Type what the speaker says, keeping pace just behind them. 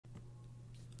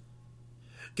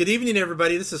Good evening,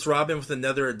 everybody. This is Robin with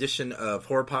another edition of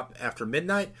Horror Pop After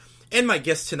Midnight. And my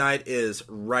guest tonight is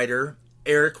writer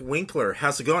Eric Winkler.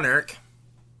 How's it going, Eric?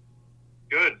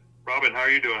 Good. Robin, how are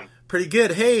you doing? Pretty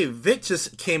good. Hey, Vic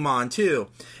just came on, too.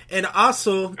 And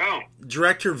also,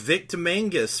 director Vic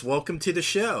Dominquez. Welcome to the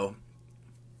show.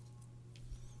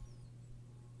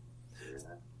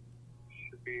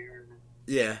 Should be here.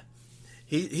 Yeah.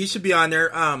 He should be on there.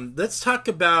 Let's talk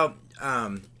about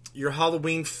your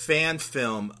Halloween fan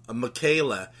film,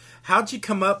 Michaela. How'd you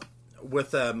come up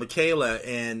with Michaela?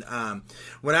 And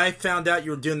when I found out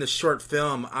you were doing this short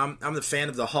film, I'm a fan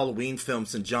of the Halloween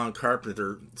films and John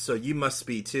Carpenter, so you must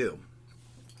be too.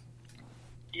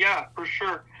 Yeah, for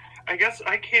sure. I guess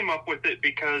I came up with it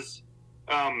because,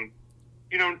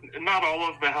 not all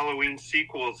of the Halloween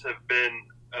sequels have been,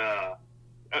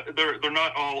 they're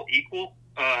not all equal.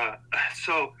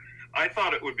 So I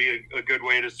thought it would be a good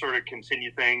way to sort of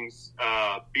continue things,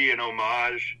 be an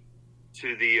homage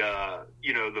to the,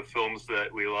 the films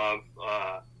that we love.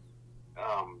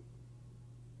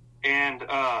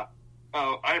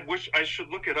 I wish I should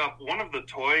look it up. One of the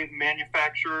toy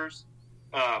manufacturers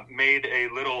made a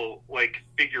little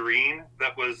figurine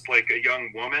that was like a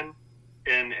young woman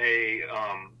in a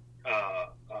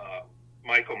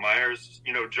Michael Myers,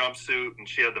 jumpsuit, and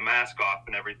she had the mask off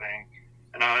and everything.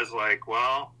 And I was like,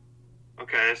 well,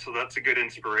 okay, so that's a good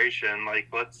inspiration.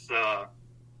 Let's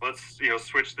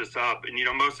switch this up.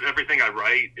 And most everything I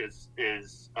write is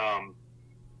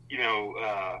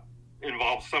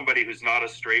involves somebody who's not a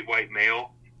straight white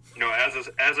male.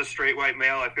 As a straight white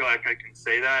male, I feel like I can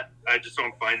say that. I just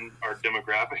don't find our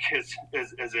demographic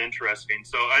as interesting.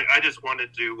 So I just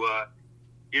wanted to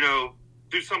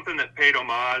do something that paid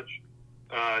homage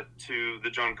to the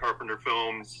John Carpenter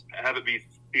films, have it be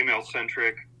female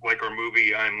centric, like our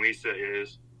movie I Am Lisa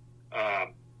is,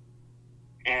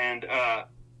 and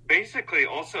basically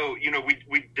also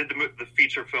we did the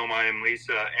feature film I Am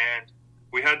Lisa, and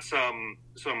we had some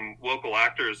local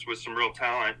actors with some real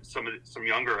talent, some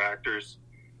younger actors,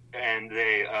 and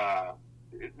they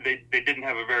didn't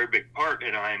have a very big part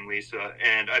in I Am Lisa,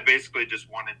 and I basically just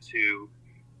wanted to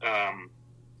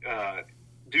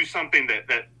do something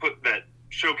that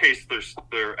showcased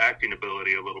their acting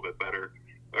ability a little bit better,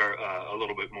 or a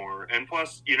little bit more. And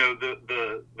plus,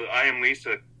 the I Am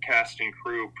Lisa cast and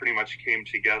crew pretty much came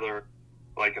together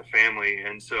like a family.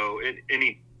 And so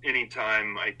any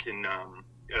time I can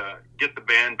get the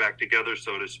band back together,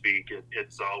 so to speak,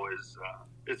 it's always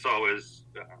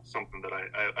something that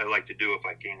I like to do if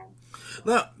I can.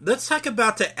 Well, let's talk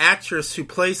about the actress who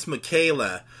plays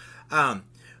Michaela.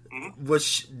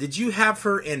 Did you have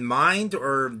her in mind,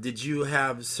 or did you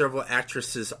have several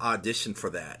actresses audition for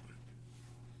that?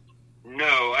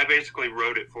 No, I basically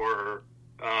wrote it for her.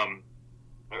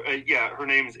 Her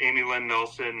name's Amy Lynn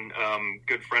Nelson,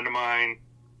 good friend of mine.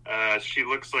 She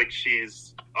looks like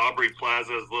she's Aubrey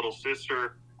Plaza's little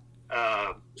sister.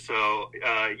 And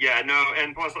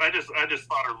plus I just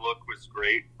thought her look was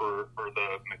great for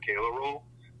the Michaela role.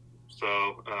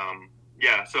 So,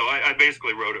 so I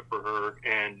basically wrote it for her,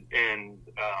 and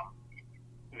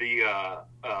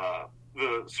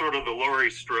the sort of the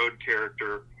Laurie Strode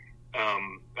character,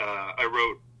 I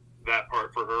wrote that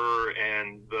part for her,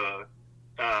 and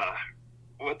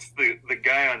what's the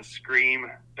guy on Scream,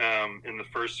 in the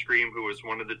first Scream, who was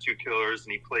one of the two killers,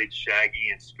 and he played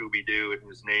Shaggy and Scooby-Doo, and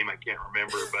his name I can't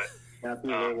remember, but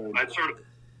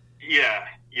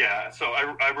so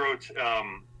I wrote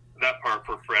that part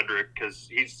for Frederick, because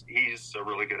he's a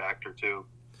really good actor too.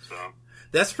 So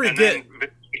that's pretty good.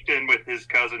 Then with his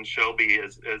cousin Shelby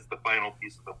as the final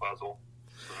piece of the puzzle.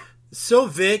 So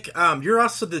Vic, you're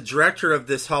also the director of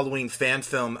this Halloween fan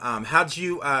film. How'd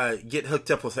you get hooked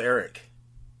up with Eric?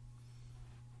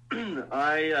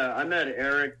 I met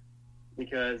Eric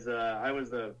because I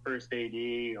was the first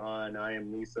AD on I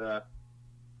Am Lisa.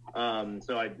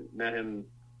 So I met him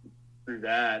through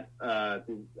that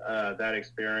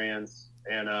experience,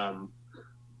 and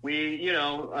we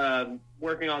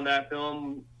working on that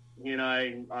film, he and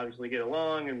I obviously get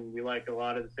along, and we like a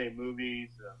lot of the same movies,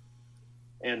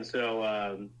 and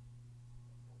so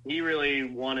he really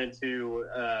wanted to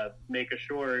make a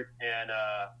short, and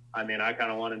I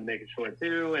kind of wanted to make a short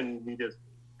too, and we just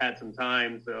had some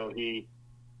time, so he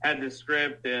had this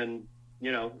script, and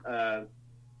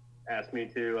asked me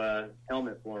to helm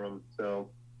it for him. So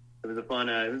it was a fun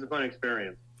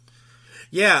experience.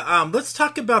 Yeah, let's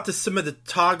talk about the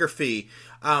cinematography.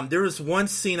 There was one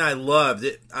scene I loved.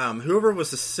 Whoever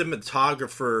was the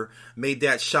cinematographer made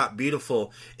that shot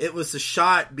beautiful. It was the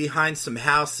shot behind some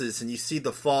houses, and you see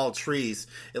the fall trees.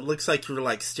 It looks like you were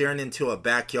like staring into a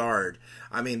backyard.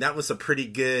 I mean, that was a pretty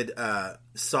good,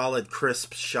 solid,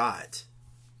 crisp shot.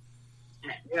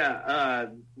 Yeah,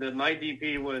 my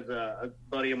DP was a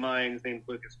buddy of mine. His name's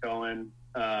Lucas Cohen,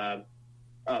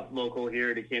 local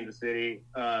here to Kansas City.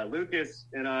 Lucas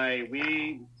and I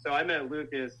met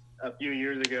Lucas a few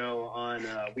years ago on,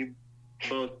 we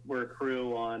both were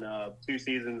crew on 2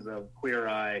 seasons of Queer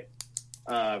Eye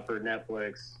for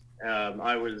Netflix.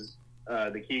 I was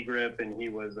the key grip, and he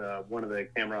was one of the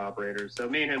camera operators. So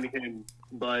me and him became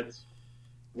buds,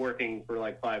 working for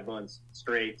like 5 months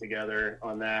straight together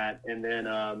on that. And then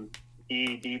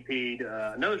he DP'd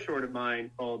another short of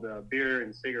mine called Beer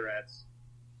and Cigarettes.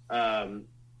 A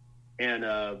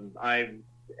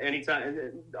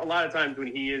lot of times when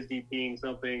he is DPing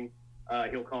something,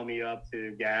 he'll call me up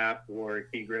to gaff or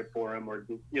key grip for him, or,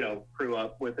 crew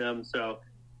up with him. So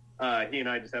he and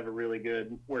I just have a really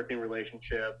good working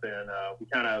relationship, and we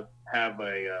kind of have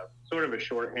a sort of a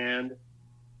shorthand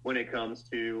when it comes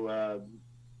to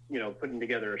putting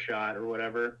together a shot or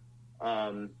whatever.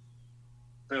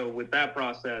 So with that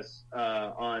process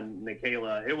on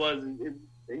Michaela, it was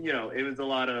a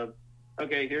lot of,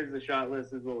 okay, here's the shot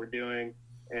list, this is what we're doing,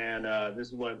 and this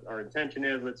is what our intention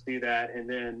is, let's do that. And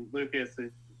then Lucas,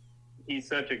 he's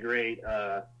such a great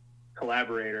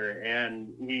collaborator,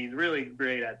 and he's really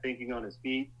great at thinking on his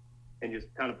feet and just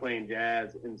kind of playing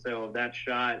jazz. And so that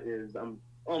shot is, I'm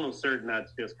almost certain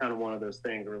that's just kind of one of those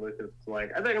things where Lucas is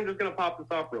like, I think I'm just going to pop this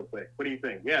off real quick. What do you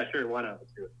think? Yeah, sure. Why not?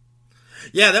 Let's do it.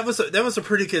 Yeah, that was a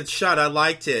pretty good shot. I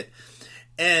liked it.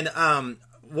 And,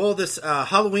 this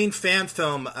Halloween fan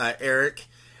film, Eric,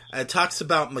 talks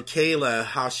about Michaela,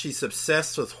 how she's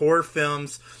obsessed with horror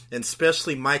films, and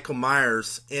especially Michael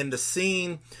Myers. In the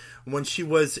scene when she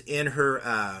was in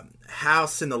her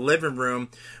house in the living room,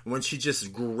 when she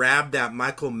just grabbed that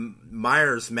Michael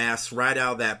Myers mask right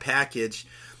out of that package,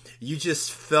 you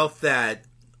just felt that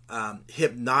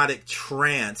hypnotic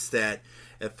trance, that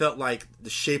it felt like the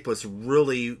shape was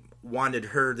really wanted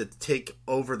her to take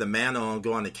over the mantle and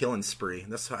go on a killing spree.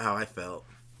 That's how I felt.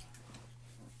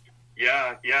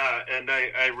 Yeah, and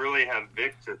I really have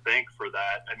Vic to thank for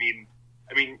that. I mean,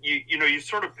 you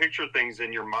sort of picture things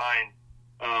in your mind,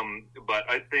 but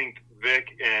I think Vic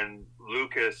and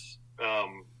Lucas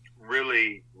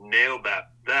really nailed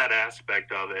that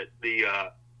aspect of it. The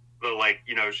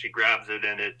she grabs it,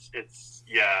 and it's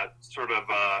sort of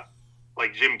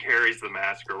like Jim Carrey's The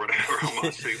Mask or whatever,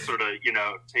 almost. It sort of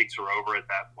takes her over at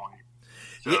that point.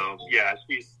 So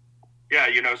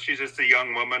she's just a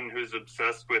young woman who's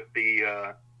obsessed with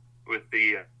the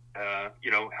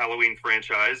Halloween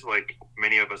franchise, like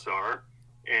many of us are.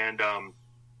 And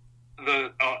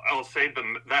I'll say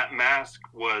that mask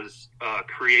was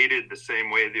created the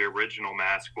same way the original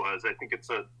mask was. I think it's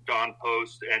a Don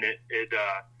Post, and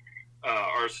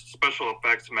our special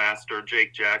effects master,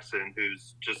 Jake Jackson,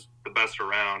 who's just the best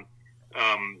around,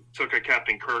 took a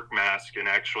Captain Kirk mask and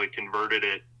actually converted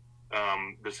it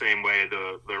the same way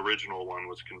the original one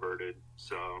was converted.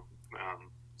 So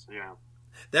yeah.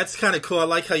 That's kind of cool. I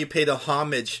like how you paid a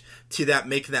homage to that,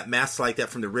 making that mask like that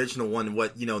from the original one.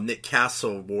 What Nick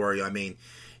Castle wore. I mean,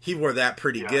 he wore that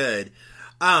pretty good.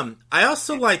 I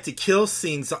also like the kill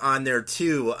scenes on there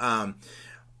too.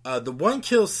 The one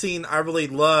kill scene I really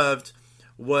loved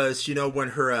was when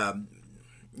her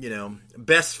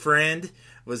best friend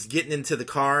was getting into the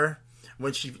car.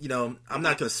 When she I'm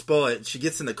not going to spoil it. She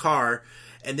gets in the car,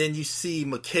 and then you see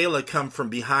Michaela come from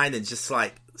behind and just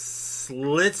like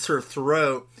slits her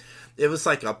throat. It was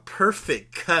like a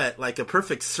perfect cut, like a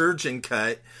perfect surgeon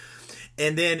cut.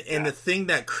 And then, and the thing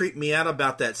that creeped me out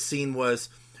about that scene was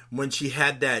when she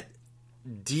had that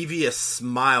devious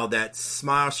smile,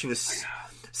 she was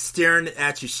staring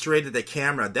at you straight at the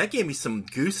camera. That gave me some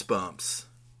goosebumps.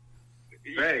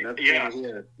 Great. That's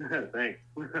good. Thanks.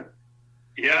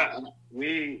 Yeah.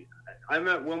 When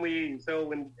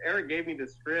Eric gave me the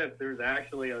script, there was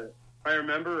actually if I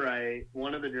remember right,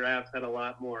 one of the drafts had a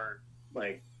lot more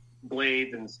like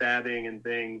blades and stabbing and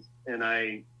things, and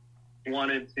I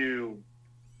wanted to,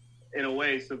 in a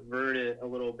way, subvert it a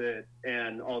little bit,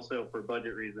 and also for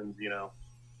budget reasons, you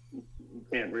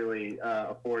can't really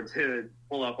afford to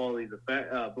pull off all these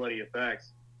bloody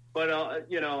effects. But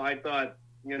I thought,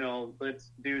 let's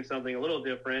do something a little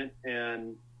different,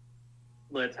 and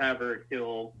let's have her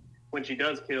kill. When she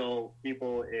does kill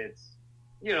people, it's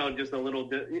just a little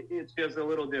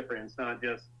different. It's not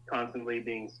just constantly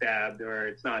being stabbed, or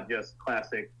it's not just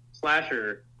classic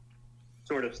slasher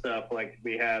sort of stuff. Like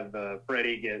we have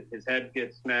Freddie his head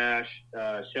gets smashed.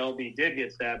 Shelby did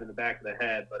get stabbed in the back of the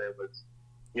head, but it was,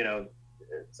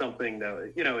 something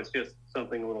that, it's just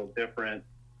something a little different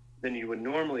than you would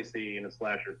normally see in a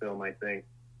slasher film, I think.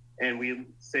 And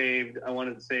I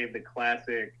wanted to save the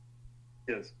classic,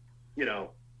 just,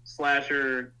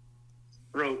 slasher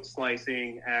throat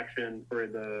slicing action for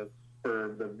the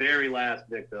very last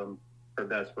victim, her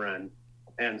best friend.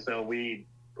 And so we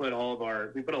put a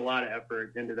lot of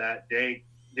effort into that. Jake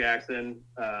Jackson,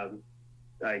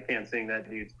 I can't sing that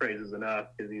dude's praises enough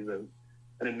because he's an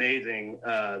amazing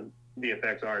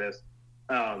VFX artist.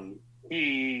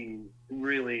 He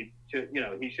really,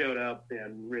 he showed up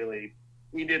and really,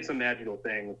 he did some magical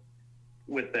things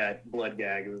with that blood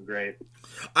gag. It was great.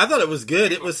 I thought it was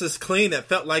good. It was just clean. It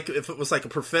felt like if it was like a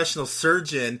professional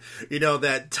surgeon,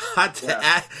 that taught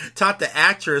the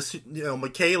actress,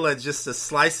 Michaela, just to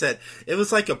slice it. It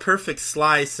was like a perfect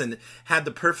slice and had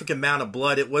the perfect amount of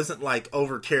blood. It wasn't like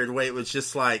over carried away. It was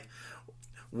just like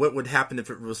what would happen if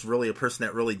it was really a person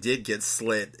that really did get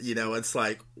slit. It's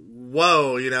like,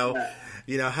 whoa,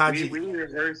 how'd you... We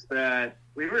rehearsed that.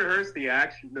 We rehearsed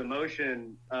the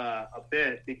motion a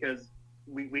bit because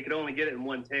we could only get it in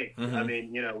one take. Mm-hmm. I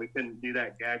mean, we couldn't do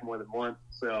that gag more than once.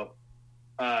 So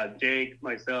Jake,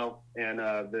 myself, and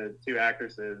the two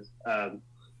actresses,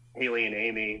 Haley and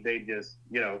Amy, they just,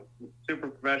 super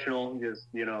professional, just,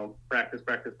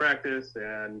 practice.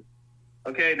 And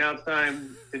okay, now it's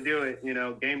time to do it,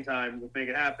 game time, let's make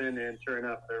it happen. And sure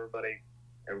enough,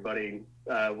 everybody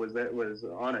was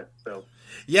on it. So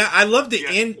yeah, I love the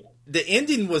end. The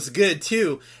ending was good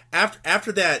too.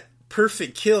 After that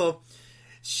perfect kill,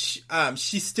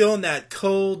 she's still in that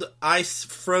cold, ice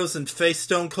frozen face,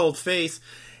 stone cold face,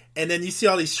 and then you see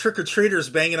all these trick or treaters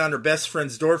banging on her best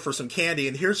friend's door for some candy,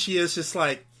 and here she is, just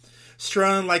like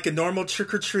strung like a normal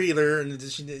trick or treater, and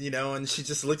and she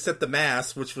just looks at the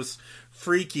mask, which was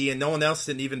freaky, and no one else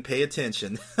didn't even pay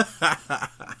attention.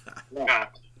 Yeah.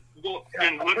 Well,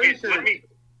 and let me.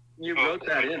 You wrote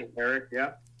that in, Eric.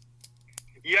 Yeah.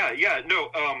 Yeah. No,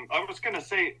 I was going to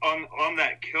say on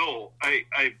that kill,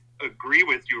 I agree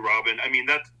with you, Robin. I mean,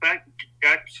 that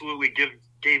absolutely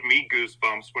gave me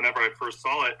goosebumps whenever I first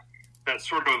saw it. That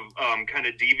sort of kind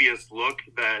of devious look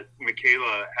that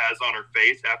Michaela has on her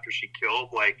face after she killed,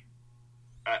 like,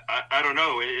 I don't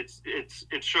know,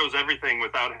 it shows everything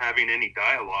without having any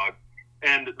dialogue.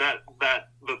 And that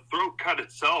the throat cut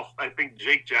itself, I think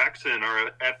Jake Jackson, our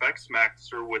FX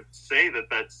master, would say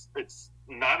it's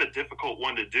not a difficult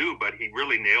one to do, but he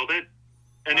really nailed it.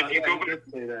 And if you go back,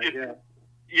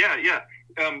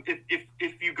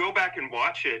 if you go back and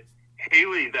watch it,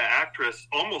 Haley, the actress,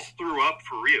 almost threw up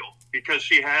for real because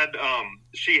she had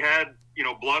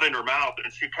blood in her mouth,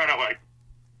 and she kind of like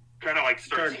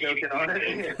starts joking on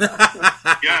it.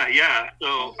 Yeah.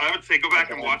 So I would say go back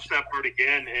and watch that part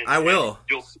again. And I will. And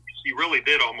you'll see she really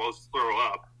did almost throw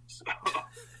up. So.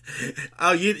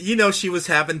 Oh, she was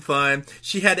having fun.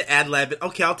 She had to ad-lib it.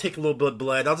 Okay, I'll take a little bit of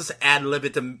blood. I'll just ad-lib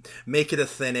it to make it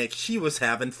authentic. She was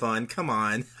having fun. Come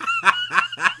on.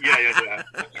 Yeah.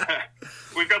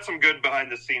 We've got some good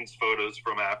behind-the-scenes photos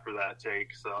from after that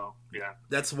take, so, yeah.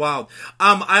 That's wild.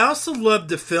 I also loved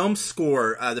the film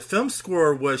score. The film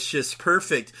score was just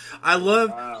perfect. I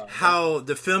love how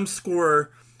the film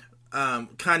score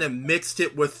kind of mixed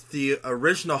it with the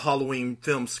original Halloween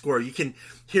film score. You can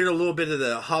hear a little bit of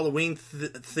the Halloween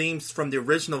themes from the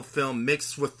original film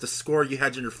mixed with the score you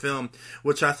had in your film,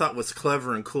 which I thought was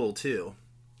clever and cool, too.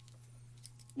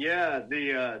 Yeah,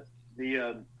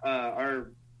 our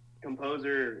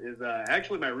composer is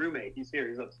actually my roommate. He's here.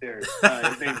 He's upstairs.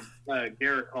 His name's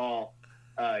Garrett Hall.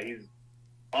 He's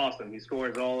awesome. He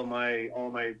scores all of my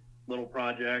little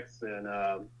projects, and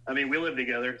I mean, we live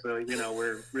together, so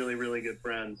we're really, really good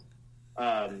friends.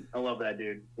 I love that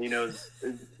dude. He knows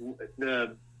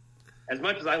as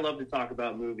much as I love to talk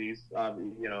about movies,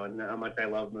 and how much I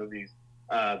love movies.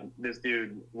 This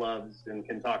dude loves and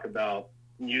can talk about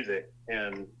music,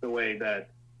 and the way that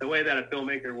a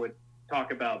filmmaker would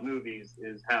talk about movies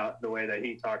is the way that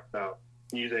he talks about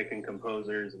music and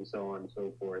composers and so on and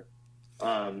so forth.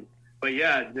 But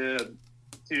yeah, the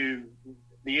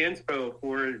inspo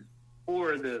for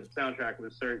the soundtrack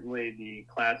was certainly the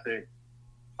classic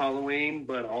Halloween,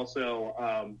 but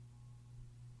also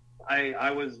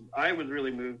I was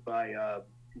really moved by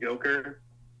Joker.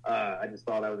 I just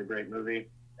thought that was a great movie,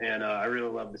 and I really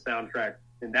loved the soundtrack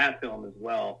in that film as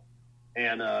well.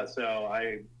 And so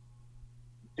I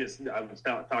was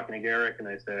talking to Garrick, and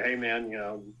I said, hey man,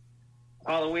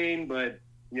 Halloween, but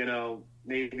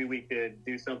maybe we could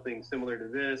do something similar to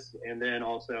this. And then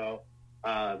also,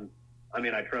 I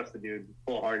trust the dude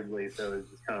full-heartedly, so it's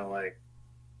just kind of like,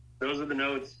 those are the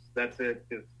notes. That's it.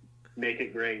 Just make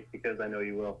it great, because I know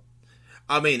you will.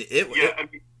 I mean,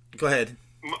 go ahead.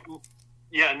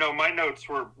 Yeah, no, my notes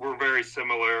were very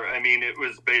similar. I mean, it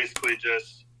was basically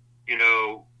just,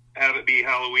 have it be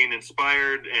Halloween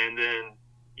inspired, and then,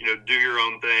 do your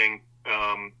own thing,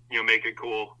 make it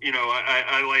cool.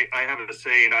 I have a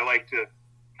saying, I like to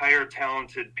hire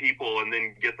talented people and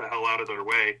then get the hell out of their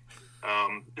way.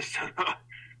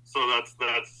 So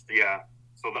that's yeah.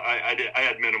 So I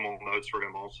had minimal notes for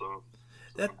him also.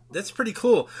 That's pretty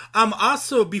cool.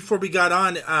 Also, before we got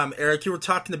on, Eric, you were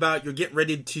talking about you're getting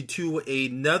ready to do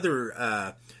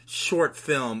another short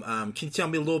film. Can you tell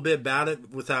me a little bit about it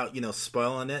without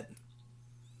spoiling it?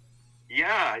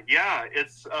 Yeah,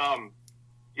 it's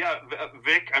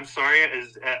Vic. I'm sorry,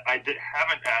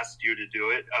 haven't asked you to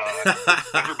do it.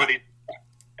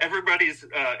 Everybody's.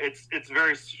 It's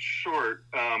very short.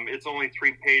 It's only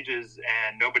 3 pages,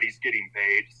 and nobody's getting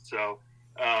paid. So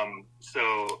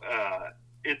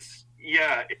it's.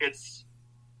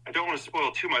 I don't want to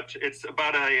spoil too much. It's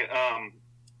about a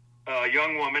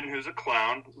young woman who's a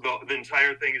clown. The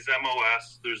entire thing is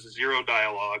MOS. There's 0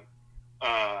 dialogue.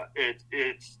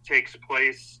 It takes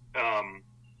place.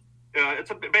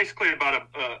 It's basically about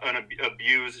an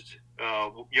abused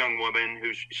young woman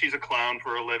who she's a clown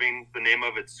for a living. The name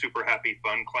of it's Super Happy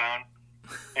Fun Clown,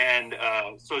 and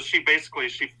so she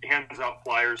hands out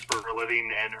flyers for a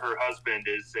living. And her husband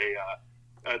is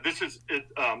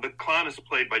the clown is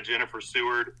played by Jennifer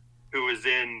Seward, who is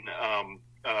in.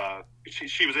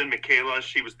 She was in Michaela.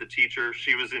 She was the teacher.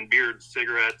 She was in Beard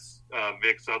Cigarettes,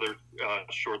 Vic's other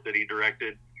short that he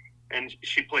directed, and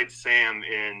she played Sam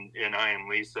in I Am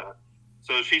Lisa.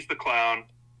 So she's the clown,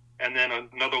 and then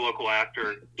another local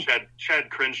actor, Chad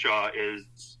Crenshaw,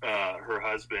 is her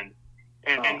husband,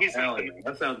 and he's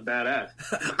that sounds badass.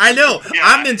 I know. Yeah,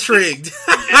 I'm intrigued.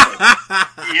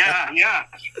 Yeah.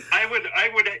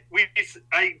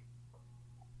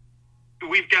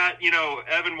 We've got,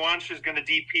 Evan Wunsch is going to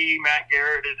DP, Matt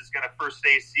Garrett is going to first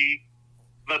AC.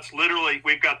 That's literally,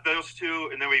 we've got those two,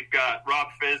 and then we've got Rob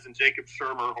Fizz and Jacob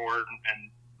Schermerhorn, and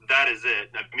that is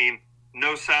it. I mean,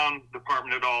 no sound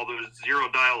department at all. There's 0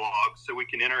 dialogue, so we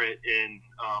can enter it in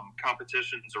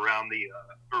competitions around the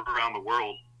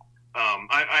world.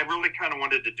 I really kind of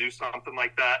wanted to do something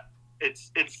like that.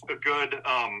 It's a good,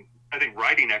 I think,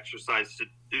 writing exercise to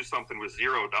do something with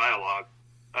 0 dialogue.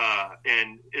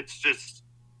 And it's just,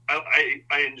 I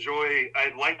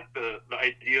like the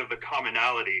idea of the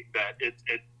commonality that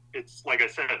it's like I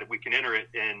said, that we can enter it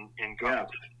in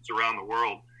competitions around the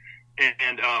world.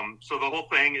 And so the whole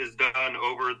thing is done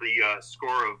over the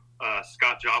score of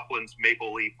Scott Joplin's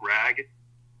Maple Leaf Rag,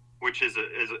 which is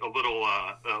a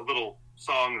little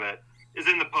song that is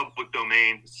in the public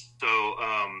domain. So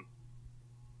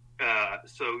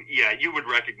yeah, you would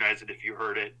recognize it if you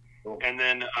heard it. Cool. And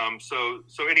then, so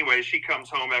anyway, she comes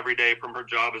home every day from her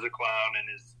job as a clown and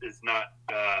is not,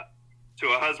 to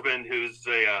a husband who's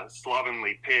a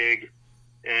slovenly pig.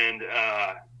 And,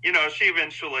 she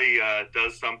eventually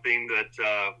does something that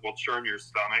will churn your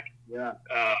stomach. Yeah.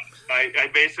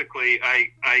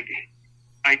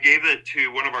 I gave it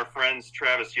to one of our friends,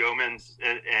 Travis Yeomans,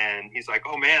 and he's like,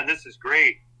 "Oh man, this is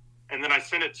great." And then I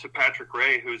sent it to Patrick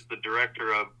Ray, who's the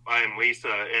director of I Am Lisa,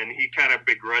 and he kind of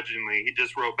begrudgingly, he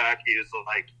just wrote back, he was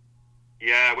like,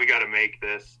 "Yeah, we got to make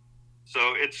this."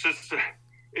 So it's just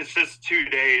 2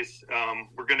 days.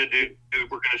 We're gonna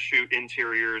shoot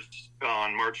interiors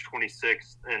on March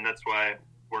 26th, and that's why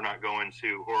we're not going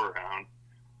to Horror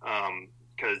Hound,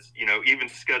 because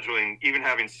even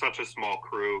having such a small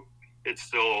crew, it's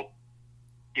still,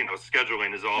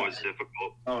 scheduling is always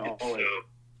difficult. Oh, always. So,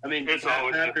 I mean,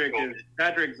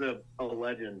 Patrick's a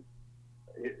legend.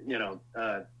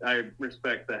 I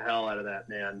respect the hell out of that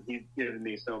man. He's given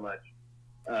me so much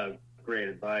great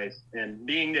advice, and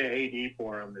being the AD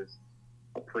for him is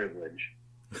a privilege.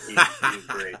 He's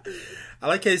great. I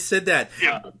like how you said that.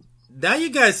 Yeah. Now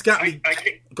you guys got me.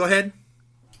 Go ahead.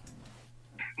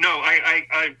 No,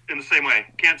 I in the same way,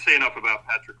 can't say enough about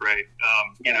Patrick Ray.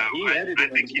 He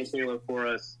edited Michaela for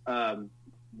us.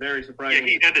 Very surprising. Yeah,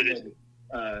 he edited.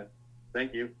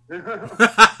 Thank you.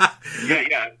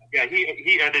 Yeah.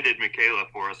 He edited Michaela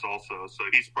for us also, so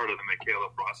he's part of the Michaela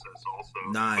process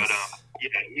also. Nice. But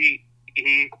he.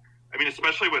 I mean,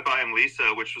 especially with I Am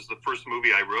Lisa, which was the first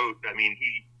movie I wrote. I mean,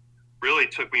 he really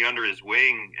took me under his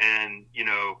wing and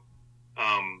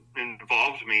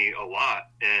involved me a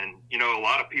lot. And a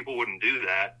lot of people wouldn't do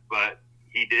that, but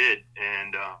he did.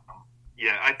 And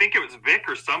I think it was Vic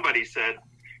or somebody said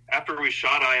after we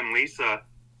shot I Am Lisa,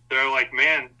 they're like,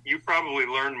 "Man, you probably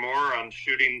learned more on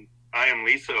shooting I Am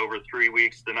Lisa over 3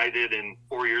 weeks than I did in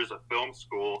 4 years of film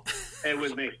school. It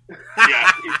was me.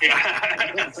 Yeah.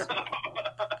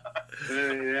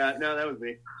 Yeah, no, that was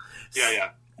me.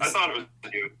 Yeah. I thought it was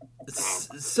you.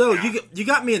 So you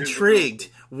got me intrigued.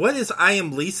 What is I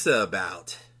Am Lisa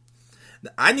about?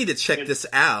 I need to check this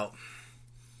out.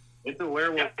 It's a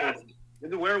werewolf.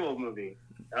 It's a werewolf movie.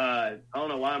 I don't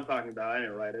know why I'm talking about it. I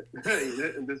didn't write it.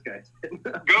 This guy.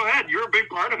 Go ahead. You're a big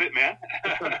part of it, man.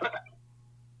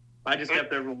 I just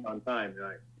kept everyone on time.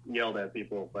 I yelled at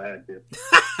people if I had to.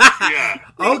 Yeah.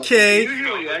 Okay.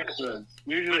 Usually extras.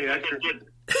 The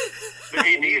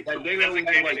AD I think I only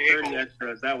had like 30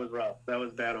 extras. That was rough. That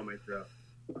was bad on my throat.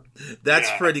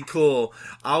 That's pretty cool.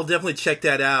 I'll definitely check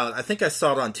that out. I think I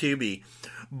saw it on Tubi.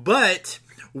 But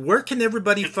where can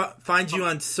everybody find you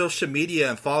on social media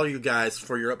and follow you guys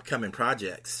for your upcoming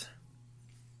projects?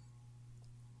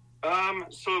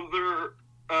 So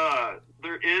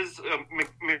there is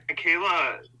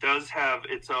Michaela does have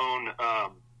its own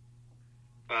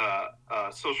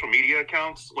social media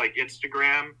accounts like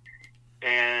Instagram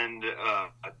and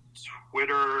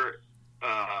Twitter.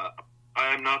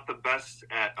 I'm not the best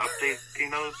at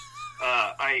updating those.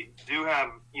 I do have,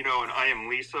 an I Am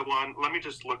Lisa one. Let me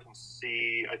just look and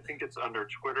see. I think it's under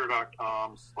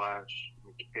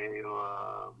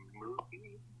twitter.com/Michaela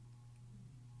movie.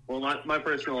 Well, my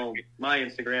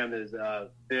Instagram is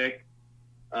Vic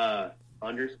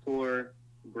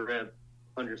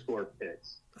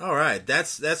 _grip_pics. All right,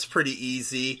 that's pretty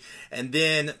easy. And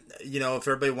then if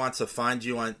everybody wants to find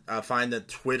you on find the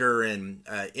Twitter and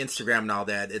Instagram and all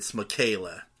that, it's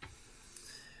Michaela.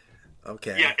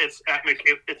 Okay. Yeah, it's at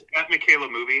Michaela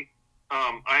movie.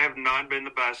 I have not been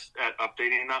the best at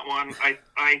updating that one. I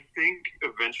think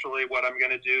eventually what I'm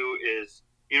going to do is,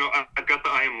 I've got the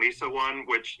I Am Lisa one,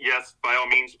 which, yes, by all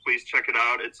means, please check it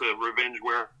out. It's a revenge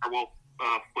werewolf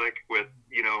flick with,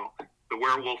 the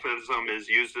werewolfism is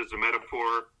used as a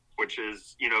metaphor, which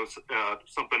is,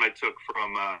 something I took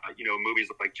from, movies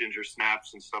like Ginger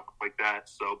Snaps and stuff like that.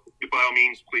 So by all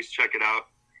means, please check it out.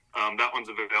 That one's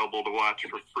available to watch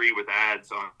for free with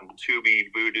ads on Tubi,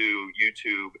 Vudu,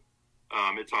 YouTube.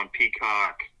 It's on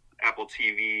Peacock, Apple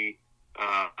TV,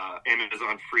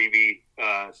 Amazon Freebie.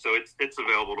 So it's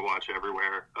available to watch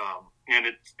everywhere.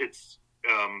 And it's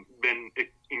been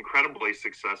incredibly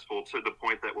succtwill to the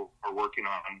point that we're working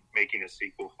on making a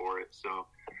sequel for it. So,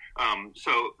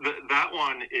 that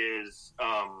one is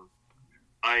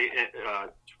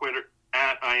Twitter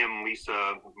at I Am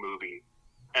Lisa movie,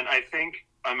 and I think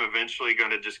I'm eventually going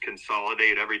to just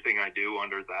consolidate everything I do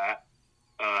under that,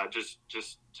 just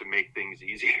to make things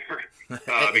easier,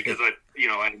 because I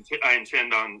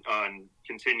intend on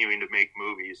continuing to make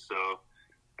movies.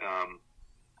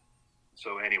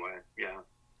 So anyway, yeah,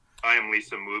 I Am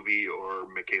Lisa movie or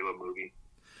Michaela movie.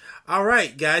 All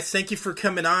right, guys, thank you for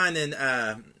coming on and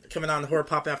coming on the Horror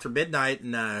Pop After Midnight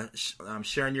and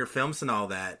sharing your films and all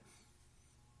that.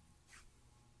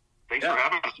 Thanks for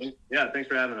having us. Yeah, thanks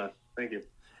for having us. Thank you.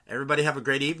 Everybody have a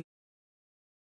great evening.